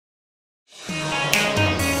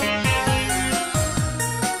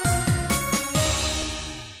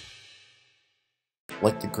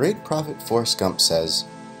Like the great prophet Forrest Gump says,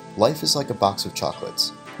 life is like a box of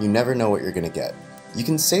chocolates. You never know what you're going to get. You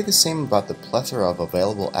can say the same about the plethora of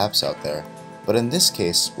available apps out there, but in this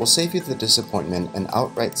case, we'll save you the disappointment and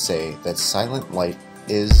outright say that Silent Light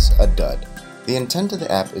is a dud. The intent of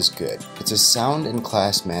the app is good. It's a sound and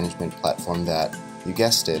class management platform that, you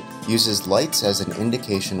guessed it, uses lights as an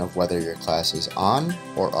indication of whether your class is on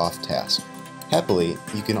or off task. Happily,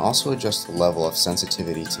 you can also adjust the level of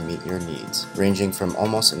sensitivity to meet your needs, ranging from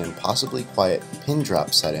almost an impossibly quiet pin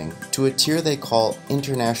drop setting to a tier they call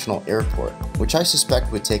International Airport, which I suspect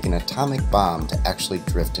would take an atomic bomb to actually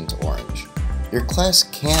drift into orange. Your class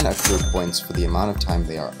can accrue points for the amount of time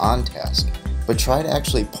they are on task, but try to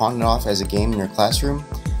actually pawn it off as a game in your classroom,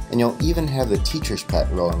 and you'll even have the teacher's pet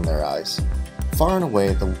rolling their eyes. Far and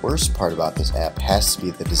away, the worst part about this app has to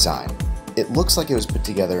be the design. It looks like it was put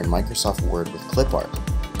together in Microsoft Word with clip art.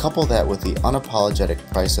 Couple that with the unapologetic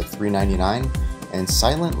price of $3.99, and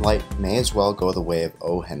Silent Light may as well go the way of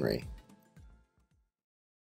O. Henry.